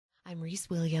I'm Reese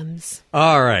Williams.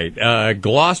 All right.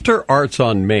 Gloucester Arts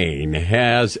on Main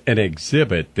has an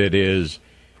exhibit that is,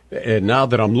 and now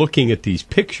that I'm looking at these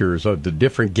pictures of the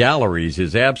different galleries,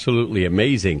 is absolutely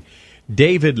amazing.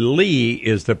 David Lee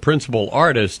is the principal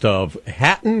artist of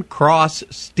Hatton Cross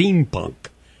Steampunk.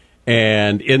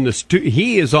 And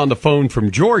he is on the phone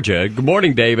from Georgia. Good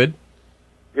morning, David.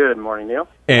 Good morning, Neal.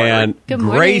 And Good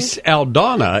morning. Grace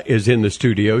Aldana is in the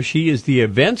studio. She is the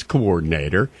events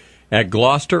coordinator at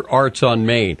Gloucester Arts on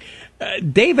Main.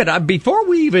 David, before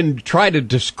we even try to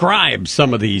describe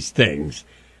some of these things,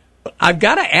 I've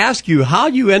got to ask you how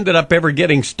you ended up ever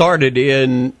getting started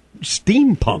in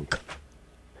steampunk.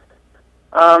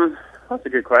 That's a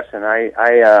good question.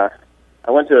 I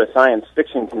went to a science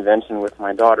fiction convention with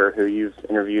my daughter, who you've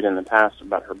interviewed in the past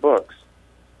about her books.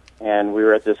 And we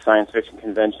were at this science fiction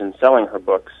convention selling her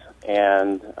books,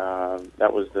 and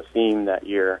that was the theme that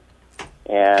year.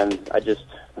 And I just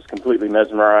was completely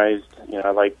mesmerized. You know,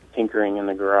 I like tinkering in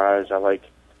the garage. I like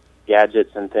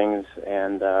gadgets and things,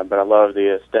 and but I love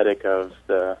the aesthetic of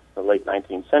the late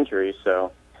 19th century.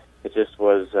 So it just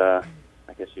was, I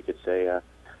guess you could say,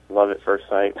 love at first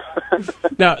sight.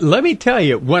 Now, let me tell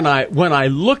you, when I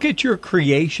look at your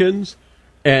creations,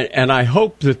 and I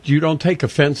hope that you don't take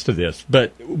offense to this,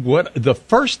 but what the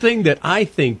first thing that I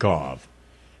think of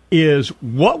is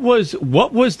what was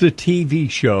the TV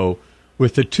show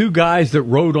with the two guys that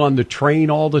rode on the train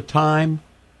all the time?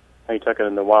 Are you talking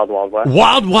in the Wild Wild West?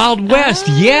 Wild Wild West,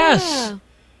 yes.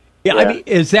 Yeah, Yeah. I mean,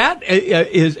 is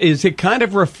it kind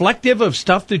of reflective of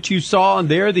stuff that you saw on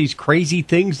there? These crazy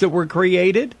things that were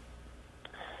created?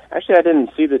 Actually, I didn't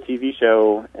see the TV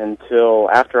show until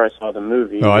after I saw the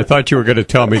movie. Oh, I thought you were going to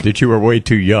tell me that you were way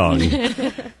too young.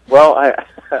 Well,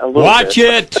 a little Watch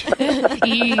bit. it.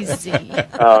 Easy.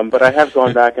 But I have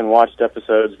gone back and watched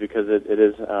episodes because it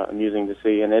is amusing to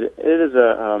see, and it is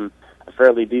a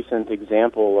fairly decent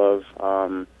example of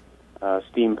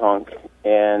steampunk.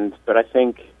 But I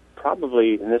think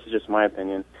probably, and this is just my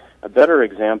opinion, a better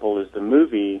example is the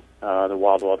movie, The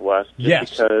Wild Wild West, just Yes.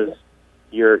 because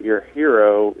your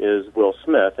hero is Will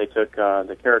Smith. They took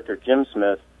the character Jim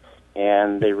Smith,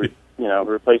 and they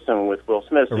replaced him with Will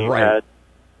Smith.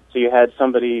 So you had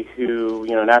somebody who,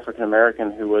 an African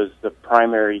American who was the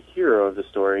primary hero of the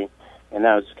story, and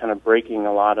that was kind of breaking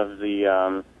a lot of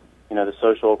the the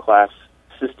social class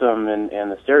system and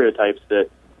the stereotypes that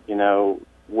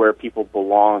where people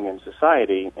belong in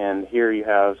society. And here you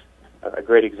have a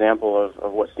great example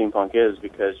of what steampunk is,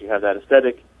 because you have that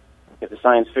aesthetic, you have the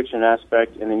science fiction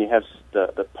aspect, and then you have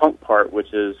the punk part,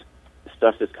 which is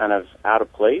stuff that's kind of out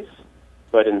of place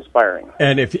but inspiring.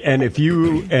 And if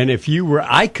you were,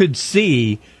 I could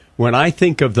see, when I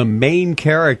think of the main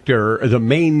character, the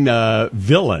main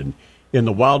villain in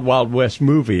the Wild Wild West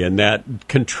movie, and that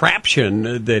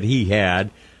contraption that he had,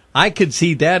 I could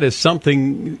see that as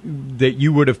something that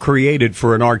you would have created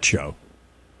for an art show.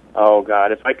 Oh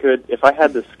God! If I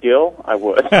had the skill, I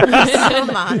would. So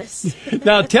modest.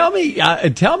 Now, tell me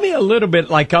a little bit.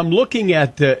 Like, I'm looking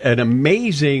at an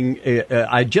amazing.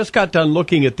 I just got done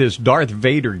looking at this Darth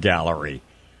Vader gallery.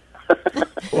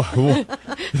 An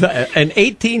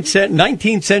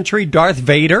 19th century Darth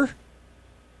Vader.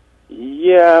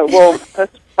 Yeah, well,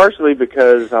 that's partially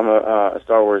because I'm a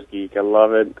Star Wars geek. I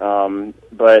love it.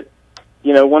 But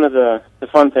one of the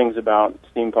fun things about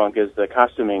steampunk is the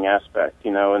costuming aspect,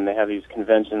 and they have these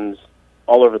conventions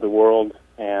all over the world,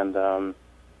 and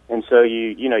so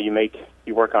you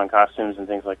work on costumes and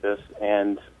things like this.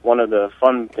 And one of the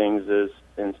fun things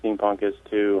in steampunk is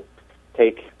to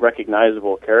take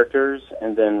recognizable characters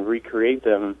and then recreate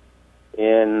them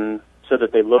so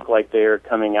that they look like they're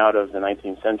coming out of the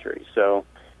 19th century. So,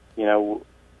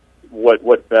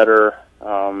 what better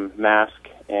mask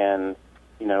and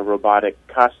robotic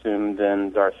costume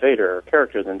than Darth Vader, or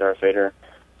character than Darth Vader.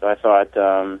 So I thought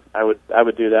I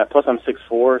would do that. Plus, I'm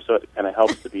 6'4", so it kind of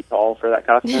helps to be tall for that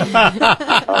costume.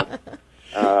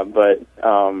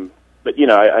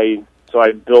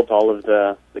 I built all of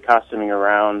the costuming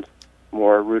around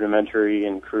more rudimentary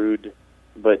and crude,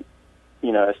 but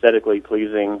aesthetically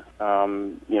pleasing,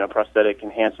 prosthetic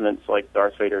enhancements like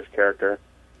Darth Vader's character.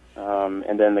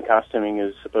 And then the costuming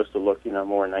is supposed to look,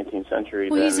 more 19th century.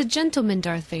 Well, he's a gentleman,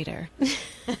 Darth Vader.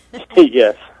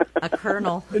 Yes. A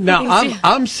colonel. Now,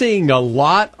 I'm seeing a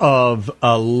lot of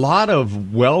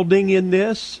welding in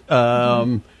this. Are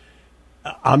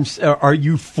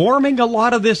you forming a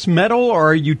lot of this metal,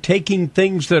 or are you taking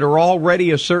things that are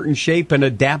already a certain shape and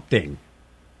adapting?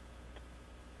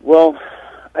 Well,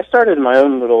 I started my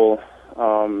own little,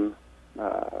 and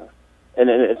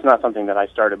it's not something that I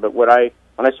started, but when I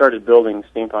started building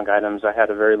steampunk items, I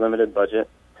had a very limited budget,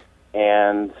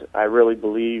 and I really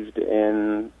believed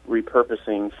in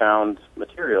repurposing found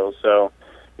materials. So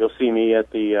you'll see me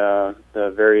at the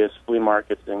various flea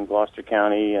markets in Gloucester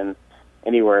County and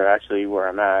anywhere actually where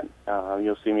I'm at.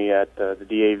 You'll see me at the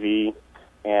DAV,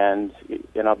 and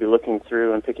I'll be looking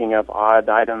through and picking up odd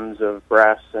items of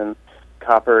brass and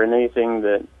copper and anything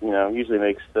that usually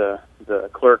makes the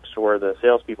clerks or the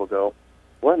salespeople go,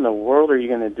 "What in the world are you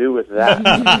going to do with that?"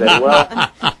 I say,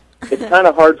 well, it's kind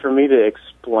of hard for me to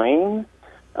explain,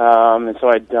 and so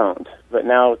I don't. But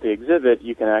now with the exhibit,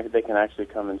 they can actually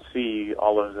come and see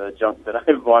all of the junk that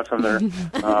I've bought from their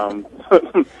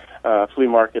flea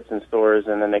markets and stores,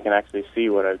 and then they can actually see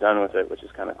what I've done with it, which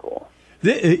is kind of cool.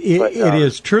 It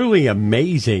is truly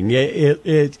amazing.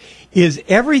 It is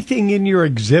everything in your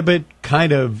exhibit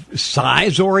kind of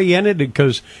size oriented?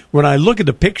 Because when I look at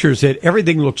the pictures,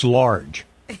 everything looks large.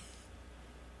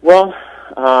 Well,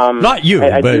 not you,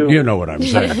 but do, you know what I'm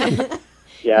saying.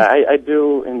 Yeah, I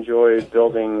do enjoy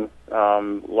building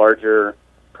larger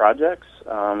projects.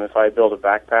 If I build a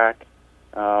backpack,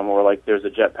 or like there's a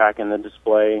jetpack in the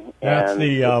display. That's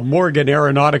the Morgan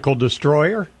Aeronautical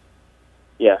Destroyer?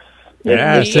 Yes.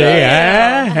 Yeah, see?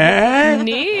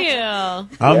 Neal.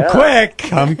 I'm quick.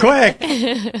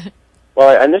 Well,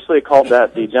 I initially called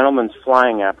that the gentleman's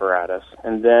flying apparatus,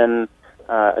 and then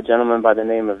a gentleman by the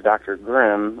name of Dr.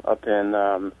 Grimm up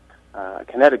in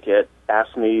Connecticut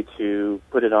asked me to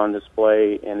put it on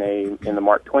display in the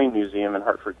Mark Twain Museum in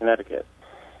Hartford, Connecticut.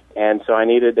 And so I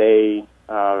needed a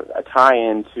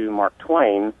tie-in to Mark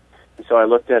Twain. So I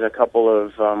looked at a couple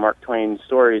of Mark Twain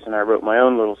stories, and I wrote my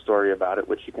own little story about it,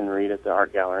 which you can read at the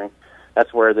art gallery.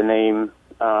 That's where the name,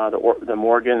 the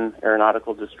Morgan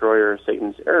Aeronautical Destroyer,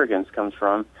 Satan's Arrogance, comes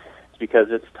from. It's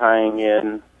because it's tying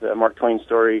in the Mark Twain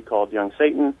story called Young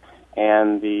Satan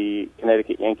and the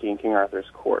Connecticut Yankee in King Arthur's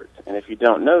Court. And if you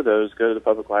don't know those, go to the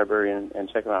public library and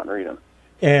check them out and read them.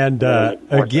 And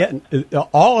again,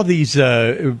 all of these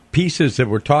pieces that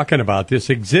we're talking about, this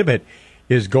exhibit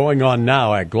is going on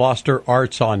now at Gloucester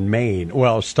Arts on Main.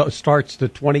 Well, starts the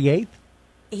 28th?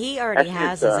 He already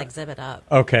has his exhibit up.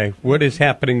 Okay. What is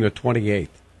happening the 28th?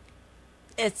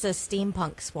 It's a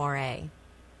steampunk soiree.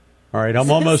 All right. I'm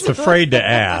almost afraid to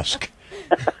ask.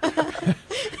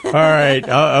 All right.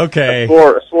 Okay.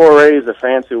 Soiree is a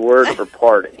fancy word for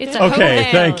party. It's a okay.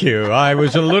 hoedown. Thank you. I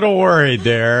was a little worried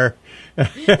there.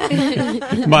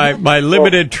 my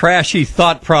limited trashy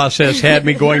thought process had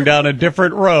me going down a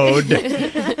different road.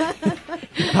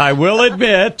 I will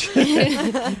admit.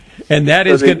 And that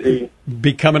is going to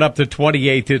be coming up the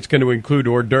 28th. It's going to include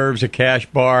hors d'oeuvres, a cash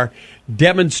bar,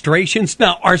 demonstrations.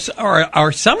 Now, are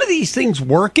some of these things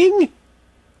working?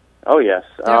 Oh, yes.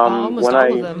 Almost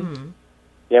all of them.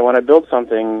 Yeah, when I build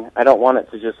something, I don't want it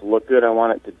to just look good. I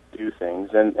want it to do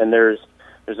things. And there's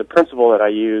a principle that I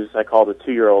use I call the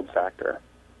 2-year-old factor.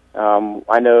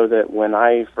 I know that when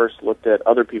I first looked at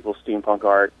other people's steampunk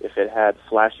art, if it had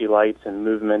flashy lights and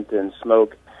movement and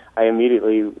smoke, I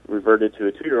immediately reverted to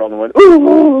a 2-year-old and went,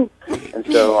 ooh! And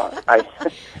so I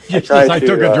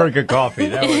took a drink of coffee.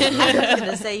 That was I was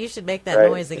going to say, you should make that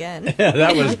noise again. Yeah,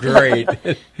 that was great.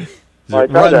 Well,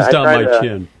 it runs down my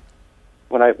chin.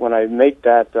 When I make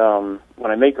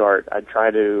art, I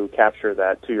try to capture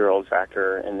that 2-year-old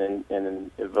factor and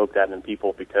then evoke that in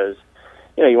people because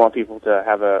you want people to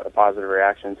have a positive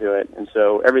reaction to it. And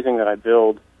so everything that I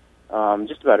build,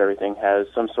 just about everything, has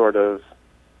some sort of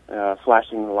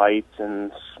flashing lights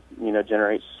and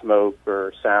generates smoke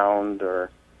or sound or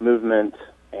movement.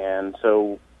 And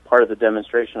so part of the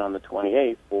demonstration on the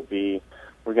 28th will be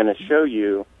we're going to show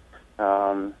you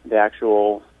the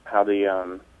actual how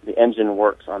the engine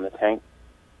works on the tank.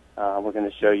 We're going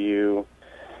to show you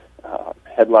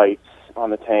headlights on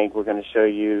the tank. We're going to show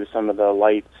you some of the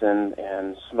lights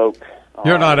and smoke.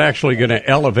 You're not actually going to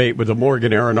elevate with the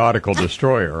Morgan Aeronautical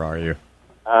Destroyer, are you?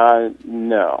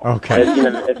 No. Okay.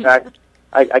 In fact,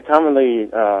 I commonly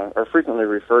or frequently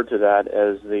refer to that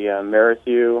as the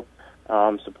Merrithew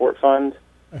Support Fund.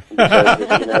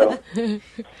 Because,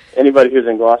 anybody who's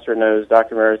in Gloucester knows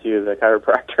Dr. Merrithew, the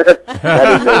chiropractor.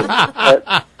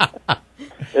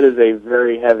 It is a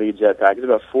very heavy jetpack. It's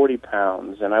about 40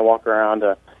 pounds, and I walk around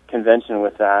a convention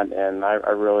with that, and I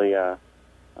really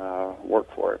work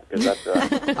for it because that's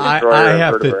a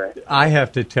I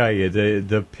have to tell you,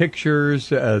 the pictures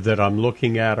that I'm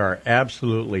looking at are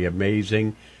absolutely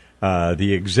amazing.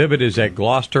 The exhibit is at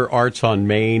Gloucester Arts on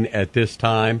Main at this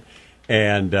time.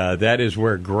 And that is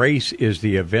where Grace is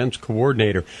the events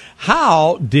coordinator.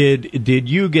 How did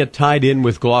you get tied in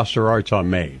with Gloucester Arts on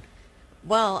Main?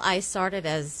 Well, I started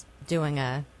as doing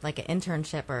an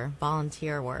internship or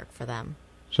volunteer work for them.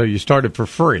 So you started for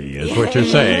free, is what you're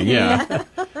saying, yeah.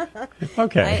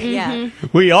 Okay. Yeah.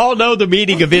 We all know the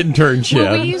meaning of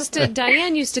internship. Well,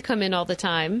 Diane used to come in all the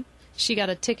time. She got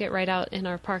a ticket right out in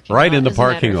our parking lot. Right in the as a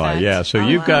matter parking of lot, fact. yeah. So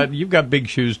you've got big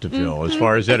shoes to fill as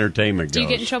far as entertainment goes. Do you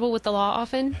get in trouble with the law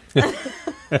often?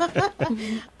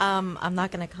 I'm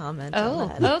not going to comment on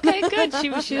that. Okay,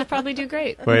 good. She'll probably do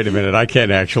great. Wait a minute, I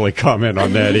can't actually comment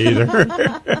on that either.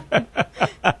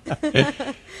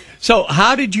 So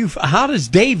how does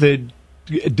David,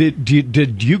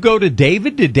 did you go to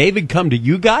David? Did David come to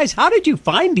you guys? How did you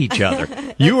find each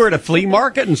other? You were at a flea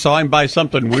market and saw him buy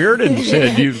something weird and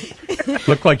said, you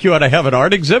look like you ought to have an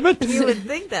art exhibit? You would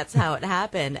think that's how it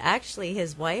happened. Actually,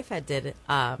 his wife had did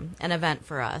an event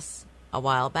for us a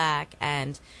while back,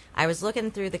 and I was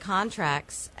looking through the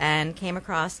contracts and came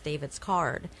across David's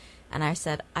card. And I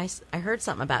said, I heard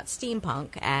something about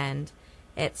steampunk, and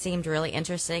it seemed really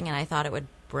interesting, and I thought it would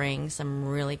bring some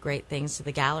really great things to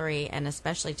the gallery and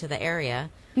especially to the area.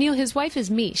 Neal, his wife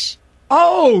is Mish.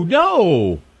 Oh,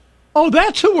 no. Oh,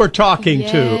 that's who we're talking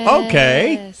to.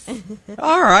 Okay.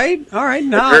 All right.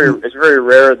 Now It's very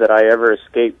rare that I ever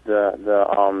escape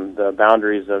the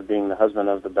boundaries of being the husband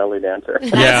of the belly dancer.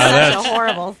 That's such a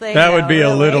horrible thing. That would be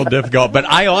a little difficult. But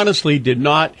I honestly did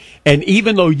not. And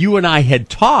even though you and I had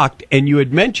talked and you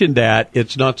had mentioned that,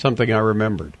 it's not something I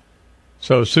remembered.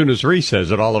 So as soon as Reese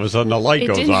says it, all of a sudden the light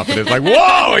goes off, and it's like,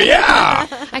 whoa, yeah!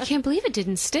 I can't believe it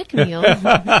didn't stick, Neal.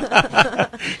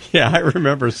 Yeah, I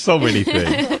remember so many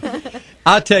things.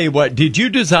 I'll tell you what, did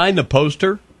you design the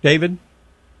poster, David?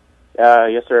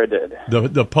 Yes, sir, I did.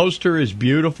 The poster is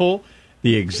beautiful.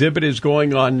 The exhibit is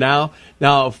going on now.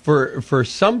 Now, for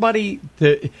somebody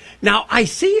to... Now, I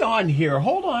see on here,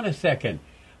 hold on a second.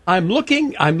 I'm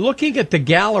looking at the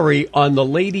gallery on the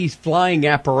ladies' flying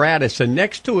apparatus, and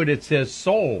next to it says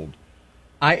sold.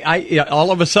 I all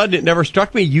of a sudden it never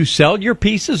struck me. You sell your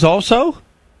pieces also?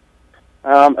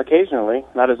 Occasionally,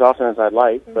 not as often as I'd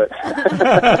like, but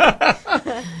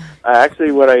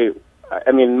actually,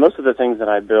 I mean, most of the things that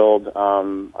I build,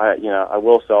 I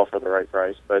will sell for the right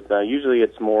price, but usually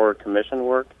it's more commission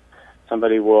work.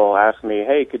 Somebody will ask me,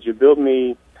 "Hey, could you build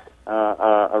me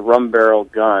a rum barrel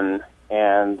gun?"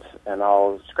 And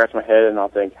I'll scratch my head and I'll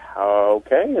think,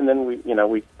 okay, and then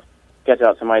we sketch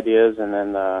out some ideas and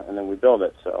then we build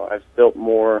it. So I sold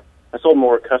more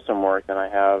custom work than I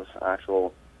have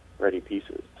actual ready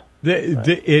pieces.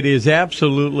 It is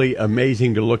absolutely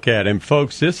amazing to look at, and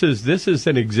folks, this is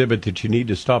an exhibit that you need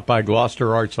to stop by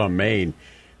Gloucester Arts on Main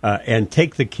and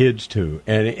take the kids to.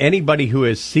 And anybody who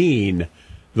has seen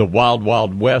the Wild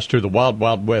Wild West or the Wild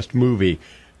Wild West movie,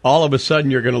 all of a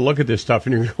sudden you're going to look at this stuff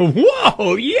and you're going to go,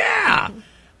 whoa, yeah!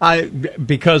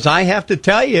 Because I have to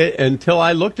tell you, until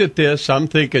I looked at this, I'm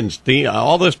thinking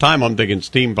all this time I'm thinking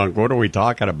steampunk. What are we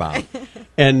talking about?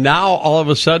 And now all of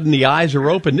a sudden the eyes are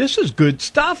open. This is good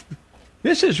stuff.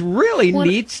 This is really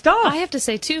neat stuff. I have to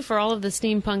say, too, for all of the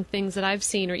steampunk things that I've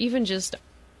seen, or even just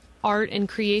art and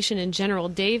creation in general,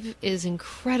 Dave is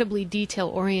incredibly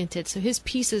detail-oriented. So his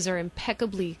pieces are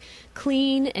impeccably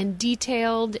clean and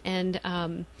detailed and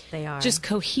they are just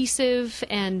cohesive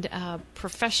and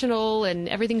professional, and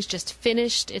everything's just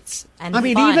finished.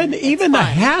 Even the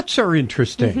hats are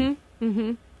interesting.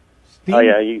 Oh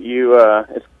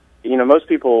yeah, most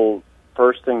people,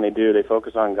 first thing they do, they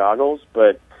focus on goggles,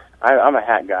 but I'm a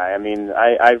hat guy. I mean,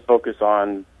 I focus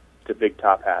on the big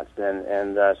top hats,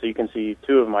 and so you can see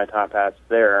two of my top hats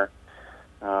there.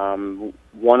 One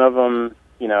of them,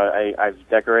 I've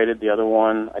decorated. The other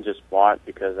one I just bought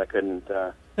because I couldn't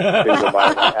go by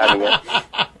without having it.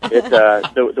 It's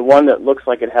the one that looks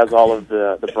like it has all of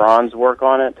the bronze work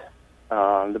on it,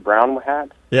 the brown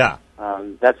hat. Yeah.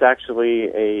 That's actually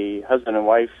a husband and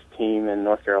wife team in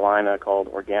North Carolina called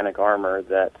Organic Armor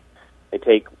that they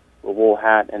take a wool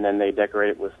hat and then they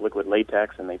decorate it with liquid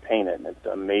latex and they paint it, and it's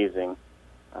amazing.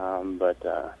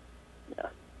 Yeah.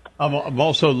 I'm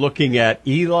also looking at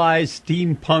Eli's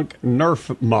Steampunk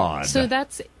Nerf mod. So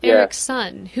that's Eric's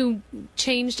son, who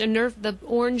changed the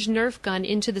orange Nerf gun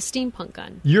into the steampunk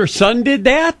gun. Your son did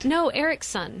that? No, Eric's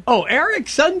son. Oh,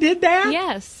 Eric's son did that?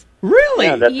 Yes. Really?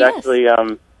 Yeah, that's actually...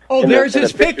 there's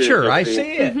his picture. I see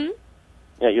it. Mm-hmm.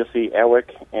 Yeah, you'll see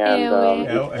Ewick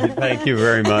and... thank you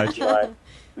very much. One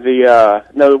of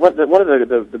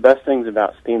the best things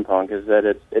about steampunk is that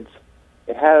it's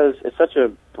such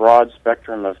a broad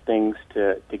spectrum of things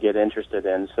to get interested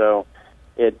in. So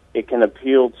it can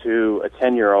appeal to a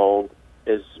 10-year-old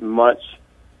as much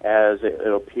as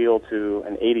it'll appeal to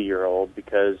an 80-year-old,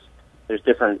 because there's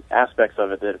different aspects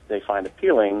of it that they find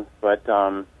appealing. But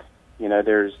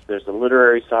there's the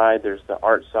literary side, there's the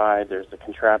art side, there's the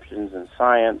contraptions and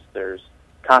science, there's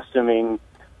costuming.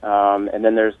 And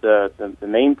then there's the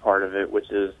main part of it,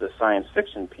 which is the science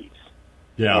fiction piece.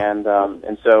 Yeah.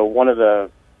 And so one of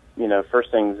the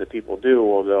first things that people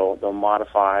do, they'll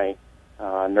modify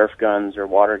Nerf guns or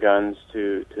water guns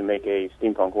to make a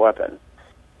steampunk weapon.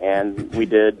 And we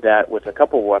did that with a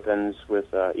couple weapons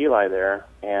with Eli there,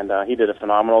 and he did a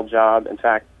phenomenal job. In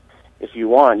fact, if you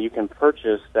want, you can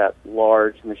purchase that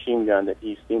large machine gun that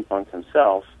he steampunked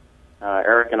himself.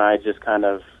 Eric and I just kind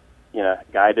of,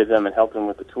 guided him and helped him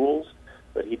with the tools,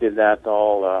 but he did that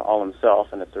all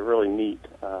himself, and it's a really neat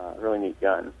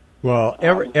gun. Well,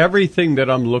 everything that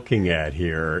I'm looking at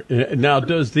here now,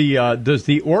 does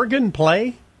the organ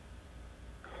play?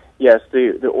 Yes,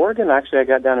 the organ, actually, I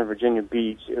got down in Virginia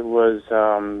Beach. It was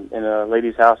in a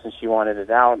lady's house, and she wanted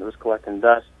it out. It was collecting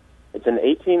dust. It's an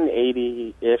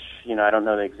 1880-ish, I don't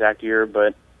know the exact year,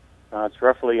 but it's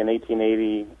roughly an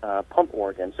 1880 pump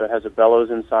organ. So it has a bellows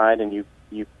inside, and you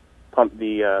pump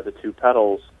the two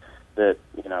pedals that,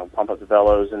 pump up the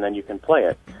bellows, and then you can play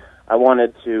it. I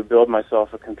wanted to build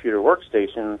myself a computer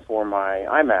workstation for my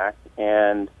iMac,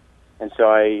 and so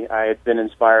I had been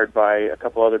inspired by a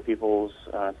couple other people's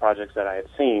projects that I had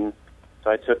seen.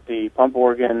 So I took the pump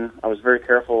organ. I was very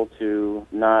careful to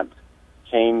not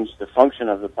change the function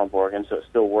of the pump organ, so it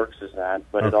still works as that,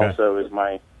 but It also is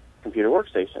my computer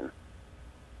workstation.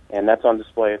 And that's on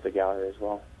display at the gallery as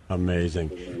well.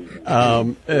 Amazing.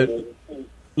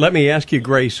 Let me ask you,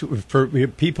 Grace, for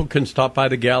people can stop by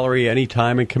the gallery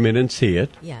anytime and come in and see it.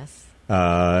 Yes.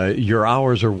 Your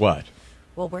hours are what?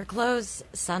 Well, we're closed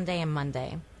Sunday and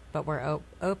Monday, but we're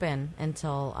open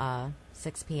until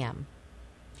 6 p.m.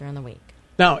 during the week.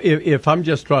 Now, if I'm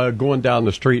just going down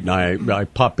the street and I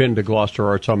pop into Gloucester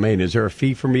Arts on Main, is there a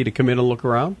fee for me to come in and look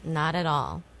around? Not at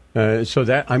all. So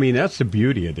that's the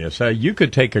beauty of this. You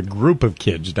could take a group of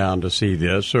kids down to see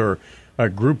this, or a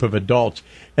group of adults,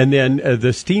 and then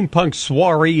the steampunk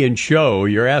soiree and show.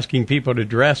 You're asking people to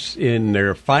dress in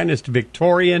their finest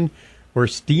Victorian or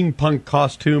steampunk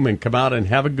costume and come out and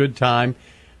have a good time.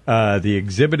 The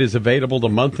exhibit is available the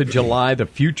month of July, The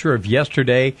Future of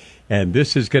Yesterday, and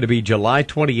this is going to be July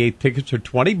 28th. Tickets are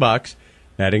 $20.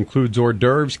 That includes hors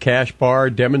d'oeuvres, cash bar,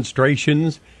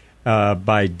 demonstrations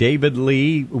by David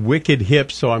Lee, Wicked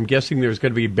Hips, so I'm guessing there's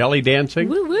going to be belly dancing.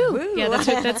 Woo, woo. Woo. Yeah,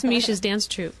 that's Misha's dance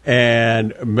troupe.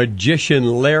 And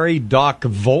magician Larry Doc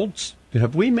Volts.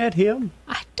 Have we met him?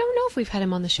 I don't know if we've had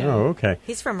him on the show. Oh, okay.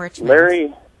 He's from Richmond.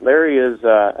 Larry is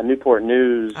a Newport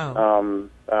News guy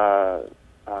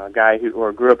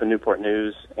who grew up in Newport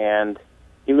News, and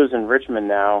he lives in Richmond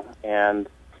now, and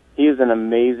he is an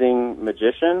amazing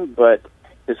magician, but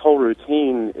his whole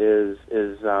routine is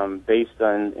based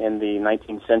in the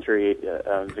 19th century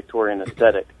Victorian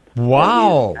aesthetic.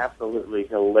 Wow. He's absolutely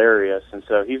hilarious, and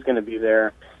so he's going to be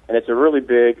there, and it's a really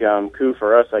big coup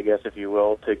for us, I guess, if you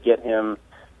will, to get him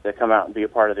to come out and be a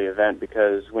part of the event,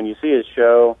 because when you see his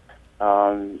show,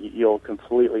 you'll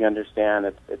completely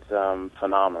understand it's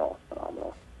phenomenal.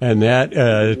 And that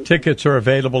tickets are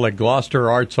available at Gloucester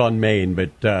Arts on Main.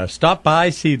 But stop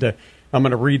by, I'm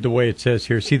going to read the way it says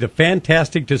here, see the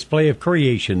fantastic display of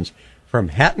creations from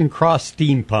Hatton Cross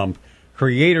Steampunk,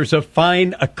 creators of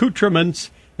fine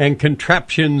accoutrements and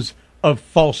contraptions of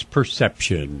false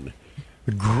perception.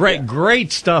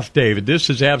 Great stuff, David. This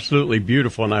is absolutely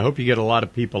beautiful, and I hope you get a lot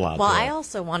of people out there. Well, I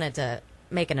also wanted to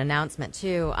make an announcement,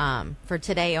 too. For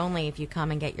today only, if you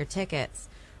come and get your tickets,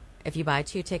 if you buy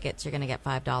 2 tickets, you're going to get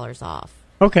 $5 off.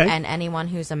 Okay. And anyone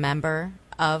who's a member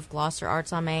of Gloucester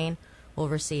Arts on Main will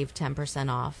receive 10%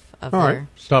 off of All right.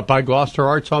 Stop by Gloucester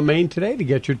Arts on Main today to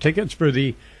get your tickets for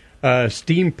the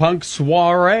steampunk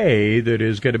soiree that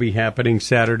is going to be happening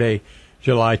Saturday,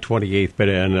 July 28th,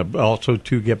 and also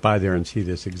to get by there and see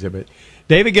this exhibit.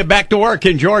 David, get back to work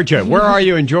in Georgia. Where are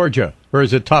you in Georgia? Or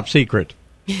is it top secret?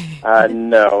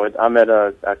 No, I'm at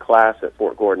a class at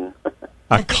Fort Gordon.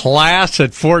 A class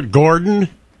at Fort Gordon?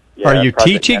 Yeah, are you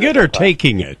teaching it or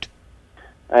taking it?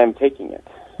 I am taking it.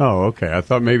 Oh, okay. I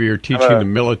thought maybe you're teaching the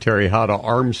military how to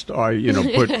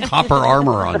put copper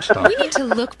armor on stuff. We need to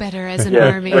look better as an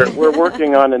army. We're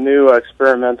working on a new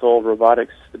experimental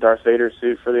robotics Darth Vader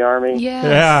suit for the Army. Yes.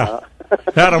 Yeah.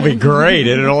 That'll be great.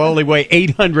 And it'll only weigh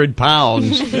 800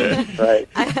 pounds. Right.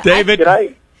 David?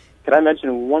 Could I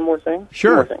mention one more thing?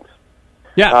 Sure. 2 more things.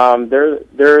 Yeah.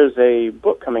 There is a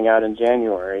book coming out in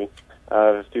January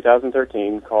of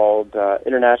 2013 called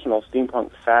International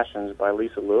Steampunk Fashions by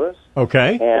Lisa Lewis.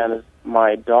 Okay. And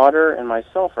my daughter and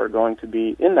myself are going to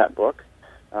be in that book.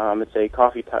 It's a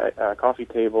coffee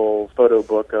table photo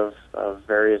book of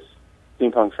various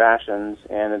steampunk fashions,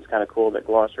 and it's kind of cool that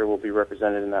Gloucester will be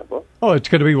represented in that book. Oh, it's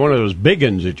going to be one of those big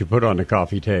ones that you put on the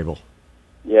coffee table.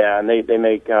 Yeah, and they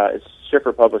make it's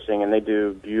Schiffer Publishing, and they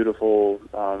do beautiful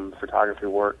photography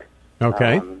work.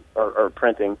 Okay. Or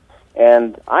printing.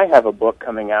 And I have a book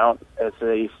coming out. It's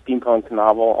a steampunk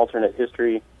novel, alternate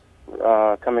history,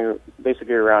 coming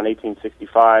basically around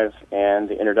 1865, and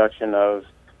the introduction of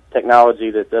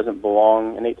technology that doesn't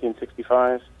belong in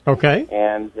 1865. Okay.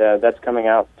 And that's coming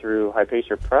out through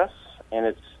Hypatia Press, and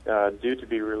it's due to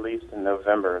be released in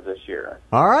November of this year.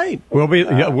 All right. We'll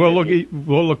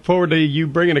look forward to you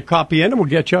bringing a copy in, and we'll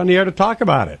get you on the air to talk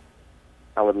about it.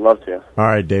 I would love to. All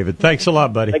right, David. Thanks a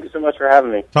lot, buddy. Thank you so much for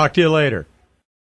having me. Talk to you later.